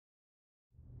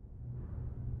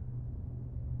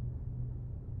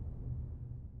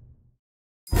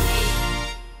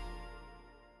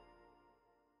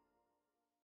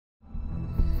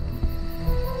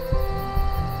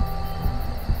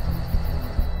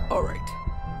All right.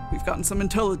 We've gotten some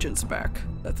intelligence back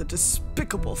that the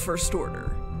despicable First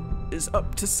Order is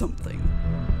up to something.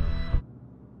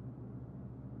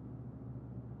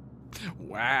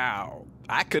 Wow.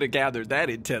 I could have gathered that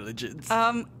intelligence.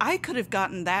 I could have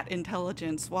gotten that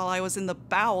intelligence while I was in the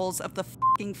bowels of the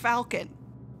f***ing Falcon.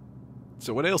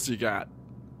 So what else you got?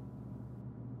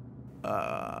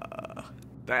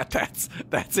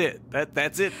 That's it.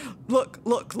 That's it. Look.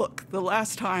 The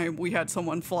last time we had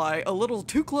someone fly a little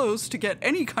too close to get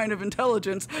any kind of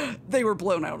intelligence, they were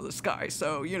blown out of the sky.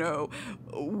 So, you know,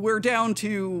 we're down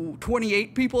to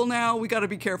 28 people now. We gotta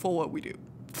be careful what we do.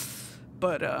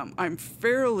 But I'm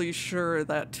fairly sure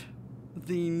that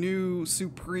the new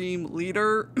Supreme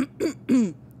Leader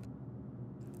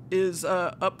is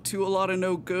up to a lot of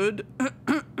no good.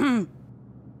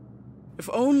 If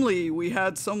only we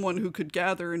had someone who could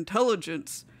gather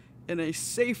intelligence in a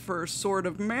safer sort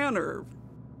of manner.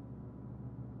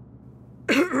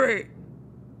 Hooray!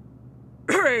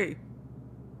 Hooray!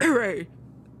 Hooray!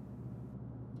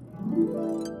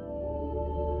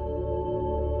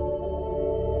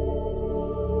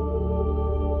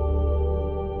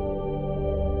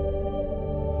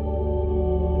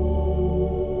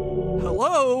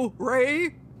 Hello,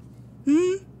 Ray?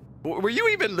 Were you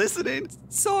even listening?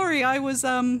 Sorry, I was,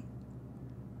 I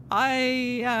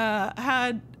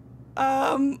have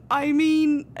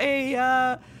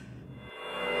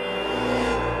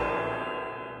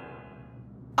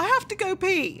to go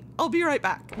pee. I'll be right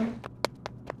back.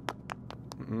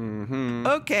 Mm-hmm.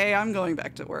 Okay, I'm going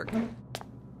back to work.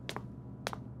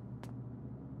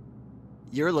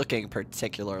 You're looking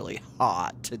particularly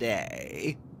hot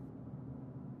today.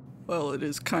 Well, it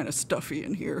is kind of stuffy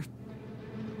in here.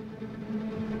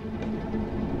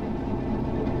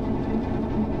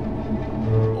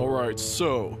 Alright,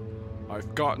 so,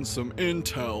 I've gotten some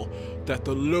intel that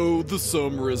the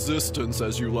loathsome resistance,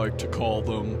 as you like to call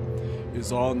them,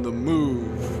 is on the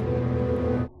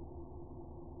move.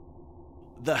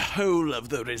 The whole of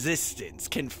the resistance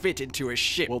can fit into a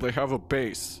ship. Well, they have a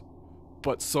base,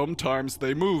 but sometimes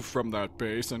they move from that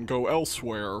base and go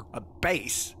elsewhere. A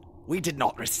base? We did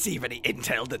not receive any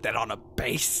intel that they're on a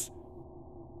base.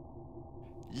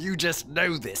 You just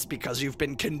know this because you've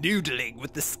been canoodling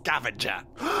with the scavenger.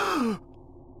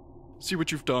 See what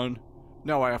you've done?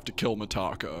 Now I have to kill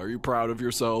Mitaka. Are you proud of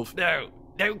yourself? No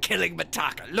killing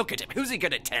Mitaka. Look at him. Who's he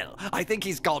gonna tell? I think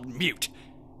he's gone mute.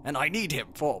 And I need him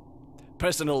for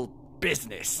personal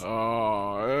business.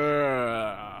 Oh,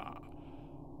 yeah.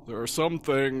 There are some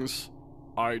things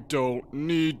I don't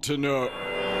need to know.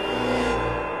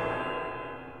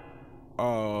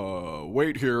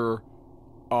 Wait here.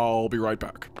 I'll be right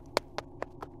back.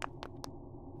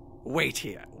 Wait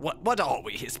here. What are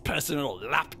we, his personal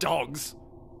lapdogs?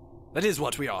 That is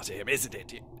what we are to him, isn't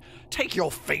it? Take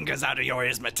your fingers out of your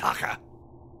ears, Mitaka.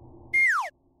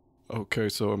 Okay,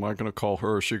 so am I gonna call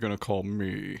her or is she gonna call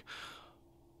me?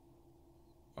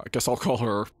 I guess I'll call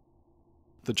her.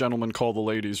 The gentleman call the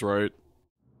ladies, right?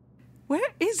 Where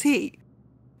is he?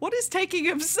 What is taking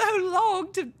him so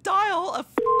long to dial a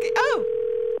Oh!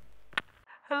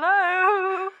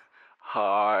 Hello?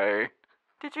 Hi.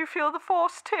 Did you feel the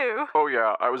force too? Oh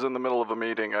yeah, I was in the middle of a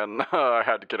meeting and I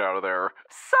had to get out of there.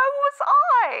 So was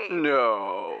I!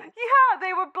 No. Yeah,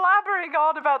 they were blabbering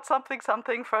on about something,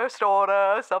 First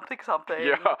Order, something.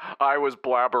 Yeah, I was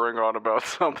blabbering on about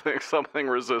something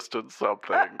resisted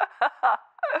something.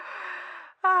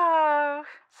 Oh,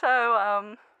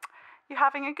 so, you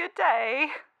having a good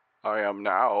day? I am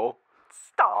now.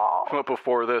 Stop. But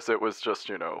before this, it was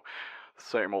just,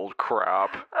 same old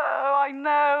crap. Oh, I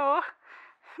know.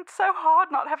 It's so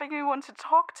hard not having anyone to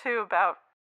talk to about,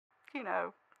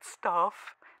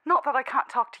 stuff. Not that I can't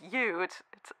talk to you.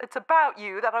 It's about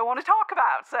you that I want to talk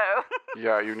about, so.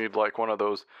 Yeah, you need like one of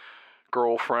those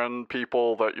girlfriend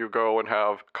people that you go and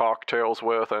have cocktails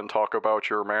with and talk about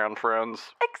your man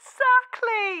friends.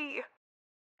 Exactly.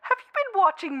 Have you been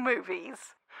watching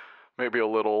movies? Maybe a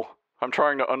little. I'm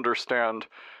trying to understand,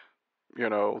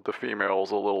 the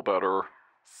females a little better.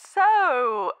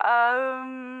 So,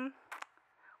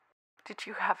 did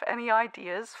you have any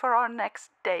ideas for our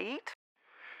next date?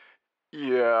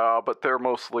 Yeah, but they're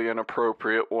mostly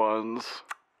inappropriate ones.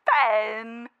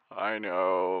 Ben! I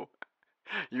know.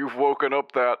 You've woken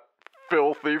up that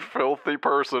filthy, filthy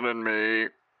person in me.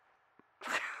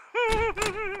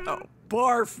 Oh,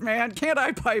 barf, man. Can't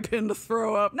I pipe in to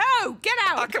throw up? No, get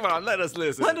out! Oh, come on, let us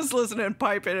listen. Let us listen and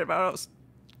pipe in about how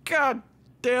god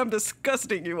damn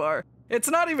disgusting you are. It's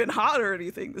not even hot or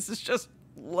anything. This is just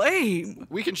lame.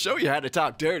 We can show you how to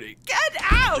talk dirty. Get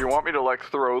out! Do you want me to,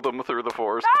 throw them through the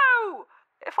force? No!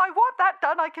 if I want that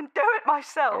done, I can do it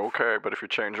myself. Okay, but if you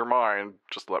change your mind,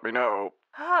 just let me know.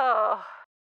 Oh.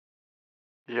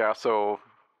 Yeah, so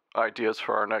ideas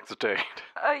for our next date.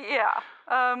 Yeah.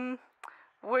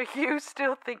 Were you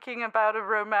still thinking about a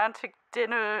romantic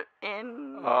dinner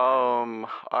in...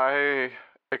 I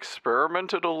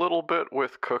experimented a little bit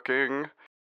with cooking.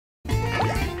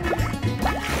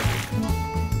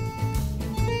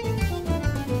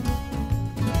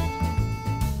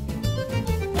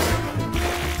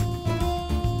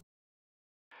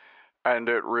 And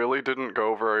it really didn't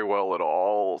go very well at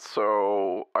all,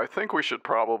 so I think we should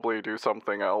probably do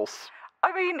something else.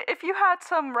 I mean, if you had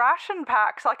some ration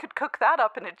packs, I could cook that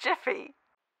up in a jiffy.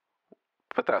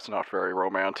 But that's not very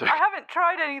romantic. I haven't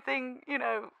tried anything,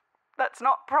 that's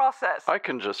not processed. I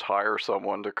can just hire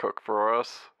someone to cook for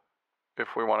us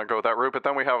if we want to go that route, but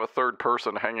then we have a third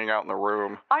person hanging out in the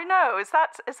room. I know, is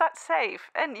that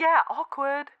safe? And yeah,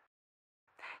 awkward.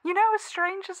 As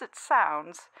strange as it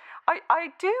sounds,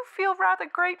 I do feel rather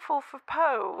grateful for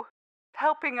Poe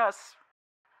helping us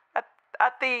at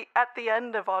the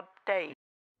end of our date.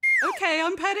 Okay,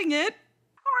 I'm petting it.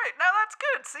 All right, now that's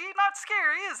good. See, not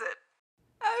scary, is it?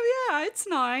 Oh yeah, it's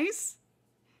nice.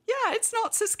 Yeah, it's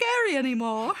not so scary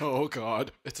anymore. Oh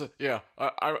God,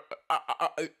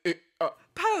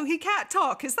 Poe, he can't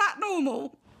talk. Is that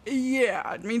normal?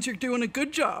 Yeah, it means you're doing a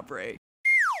good job, Ray.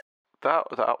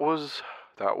 That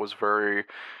was very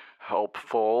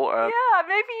helpful. And yeah,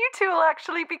 maybe you two will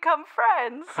actually become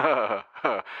friends.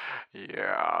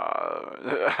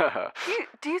 Yeah.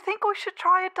 Do you think we should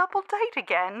try a double date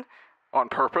again? On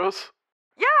purpose?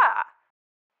 Yeah.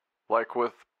 Like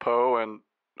with Poe and...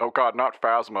 Oh God, not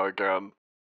Phasma again.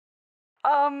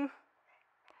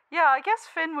 Yeah, I guess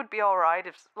Finn would be alright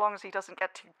as long as he doesn't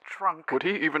get too drunk. Would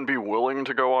he even be willing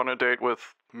to go on a date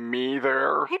with me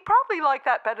there? He'd probably like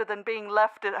that better than being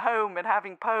left at home and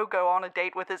having Poe go on a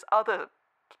date with his other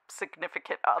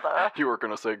significant other. You were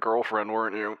gonna say girlfriend,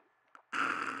 weren't you?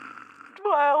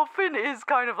 Well, Finn is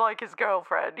kind of like his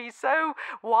girlfriend. He's so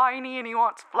whiny and he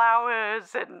wants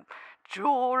flowers and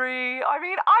jewelry. I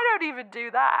mean, I don't even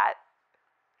do that.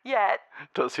 Yet.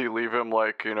 Does he leave him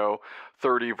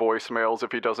 30 voicemails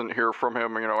if he doesn't hear from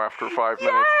him, after 5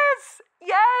 minutes?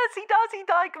 Yes, he does. He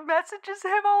messages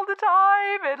him all the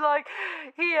time, and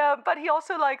but he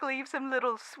also leaves him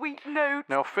little sweet notes.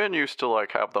 Now Finn used to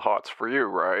have the hots for you,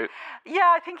 right?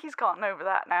 Yeah, I think he's gotten over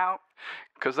that now.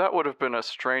 'Cause that would have been a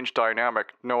strange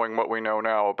dynamic, knowing what we know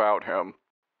now about him.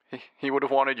 He would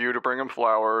have wanted you to bring him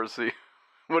flowers. He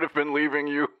would have been leaving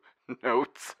you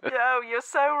notes. Oh, you're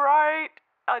so right.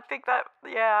 I think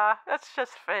that's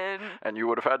just Finn. And you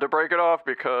would have had to break it off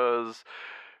because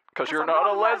you're not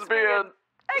a lesbian.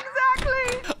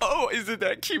 Exactly. Oh, isn't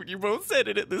that cute? You both said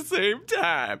it at the same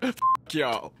time.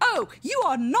 Y'all. Oh, you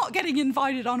are not getting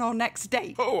invited on our next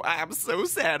date. Oh, I'm so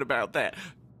sad about that.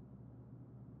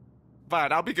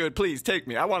 Fine, I'll be good. Please take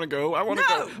me. I want to go. I want to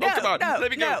go. No, oh, come on. no,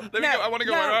 Let me go. no, Let me go. I want to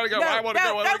go. I want to go. I want to go.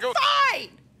 I want to go.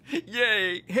 Fine.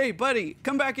 Yay. Hey, buddy,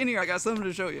 come back in here. I got something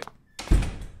to show you.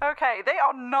 Okay, they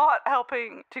are not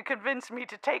helping to convince me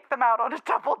to take them out on a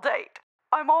double date.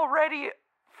 I'm already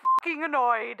fucking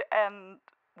annoyed, and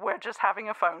we're just having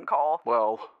a phone call.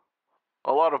 Well,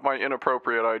 a lot of my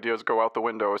inappropriate ideas go out the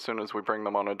window as soon as we bring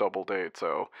them on a double date,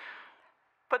 so...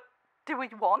 But do we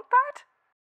want that?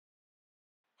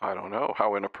 I don't know.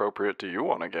 How inappropriate do you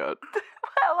want to get?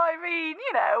 Well, I mean,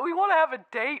 we want to have a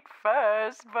date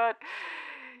first, but...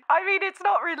 I mean, it's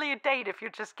not really a date if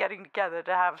you're just getting together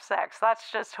to have sex.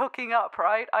 That's just hooking up,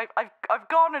 right? I've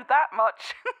gone at that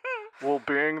much. Well,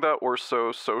 being that we're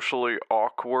so socially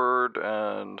awkward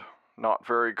and not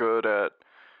very good at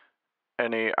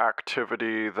any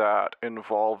activity that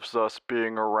involves us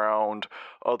being around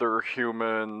other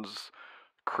humans,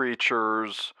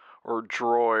 creatures, or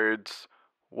droids,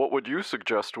 what would you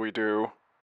suggest we do?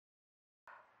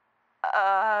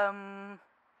 I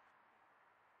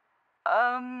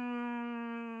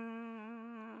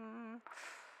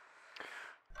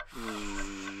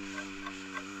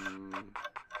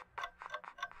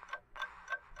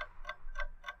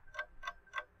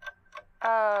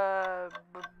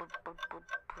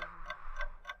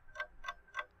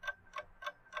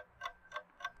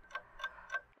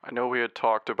know we had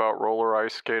talked about roller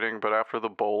ice skating, but after the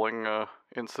bowling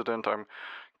incident, I'm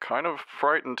kind of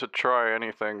frightened to try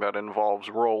anything that involves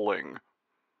rolling.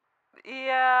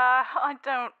 Yeah, I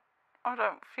don't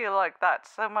feel like that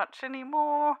so much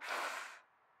anymore.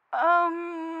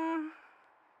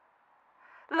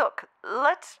 Look,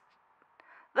 let's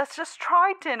just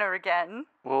try dinner again.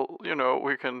 Well,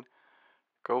 we can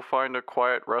go find a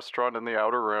quiet restaurant in the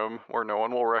outer rim where no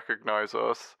one will recognize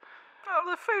us. Oh,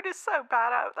 the food is so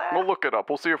bad out there. We'll look it up.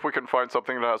 We'll see if we can find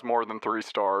something that has more than 3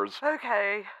 stars.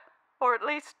 Okay. Or at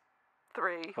least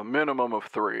 3. A minimum of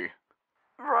 3.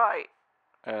 Right.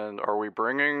 And are we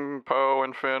bringing Poe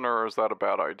and Finn, or is that a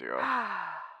bad idea?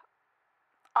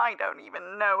 I don't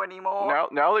even know anymore.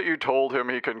 Now that you told him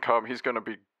he can come, he's going to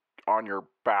be on your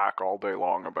back all day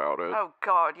long about it. Oh,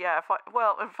 God, yeah.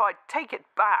 If I take it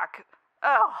back,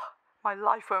 my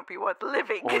life won't be worth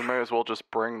living. Well, we may as well just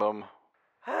bring them.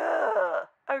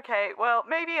 Okay, well,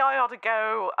 maybe I ought to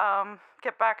go,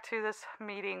 get back to this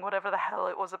meeting, whatever the hell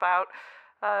it was about.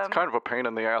 It's kind of a pain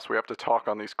in the ass. We have to talk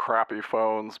on these crappy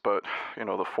phones, but, you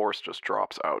know, the Force just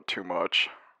drops out too much.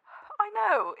 I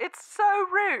know, it's so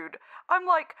rude. I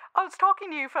was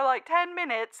talking to you for like 10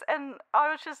 minutes, and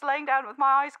I was just laying down with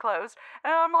my eyes closed,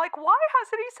 and I'm like, why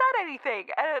hasn't he said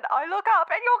anything? And I look up,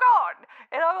 and you're gone!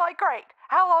 And I'm like, great,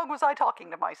 how long was I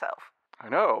talking to myself? I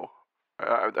know.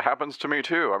 It happens to me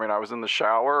too. I mean, I was in the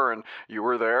shower and you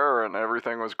were there and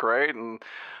everything was great, and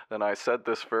then I said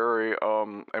this very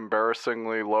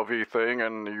embarrassingly lovey thing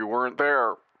and you weren't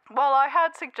there. Well, I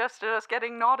had suggested us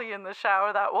getting naughty in the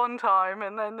shower that one time,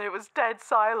 and then it was dead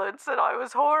silence, and I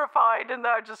was horrified, and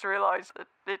then I just realized that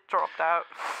it dropped out.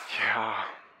 Yeah.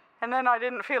 And then I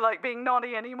didn't feel like being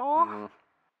naughty anymore. Mm-hmm.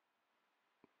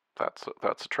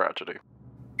 That's a tragedy.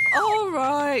 All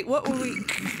right, what were we...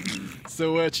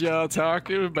 So what y'all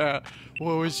talking about?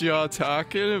 What was y'all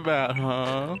talking about,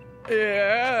 huh?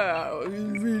 Yeah,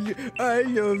 really, I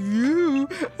love you.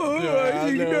 Oh, No, I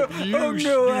love you, oh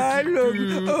no, I love you.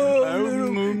 stupid.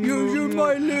 Oh, you're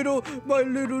my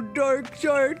little dark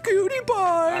side cutie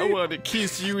pie. I want to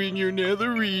kiss you in your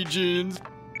nether regions.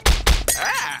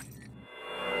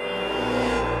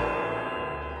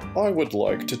 I would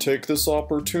like to take this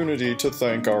opportunity to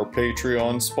thank our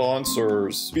Patreon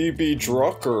sponsors: BB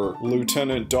Drucker,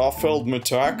 Lieutenant Doffeld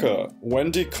Mataka,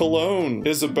 Wendy Cologne,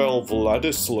 Isabel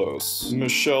Vladislos,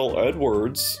 Michelle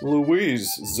Edwards,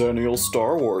 Louise, Zenial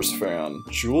Star Wars fan,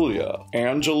 Julia,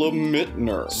 Angela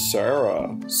Mittner,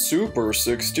 Sarah, Super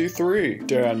 63,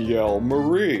 Danielle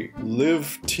Marie,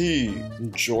 Liv T,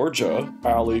 Georgia,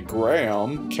 Allie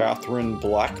Graham, Catherine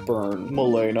Blackburn,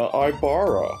 Milena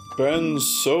Ibarra, Ben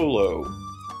Solo,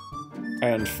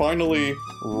 and finally,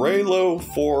 Raylo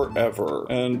Forever.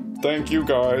 And thank you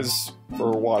guys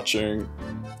for watching.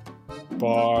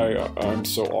 Bye. I'm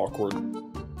so awkward.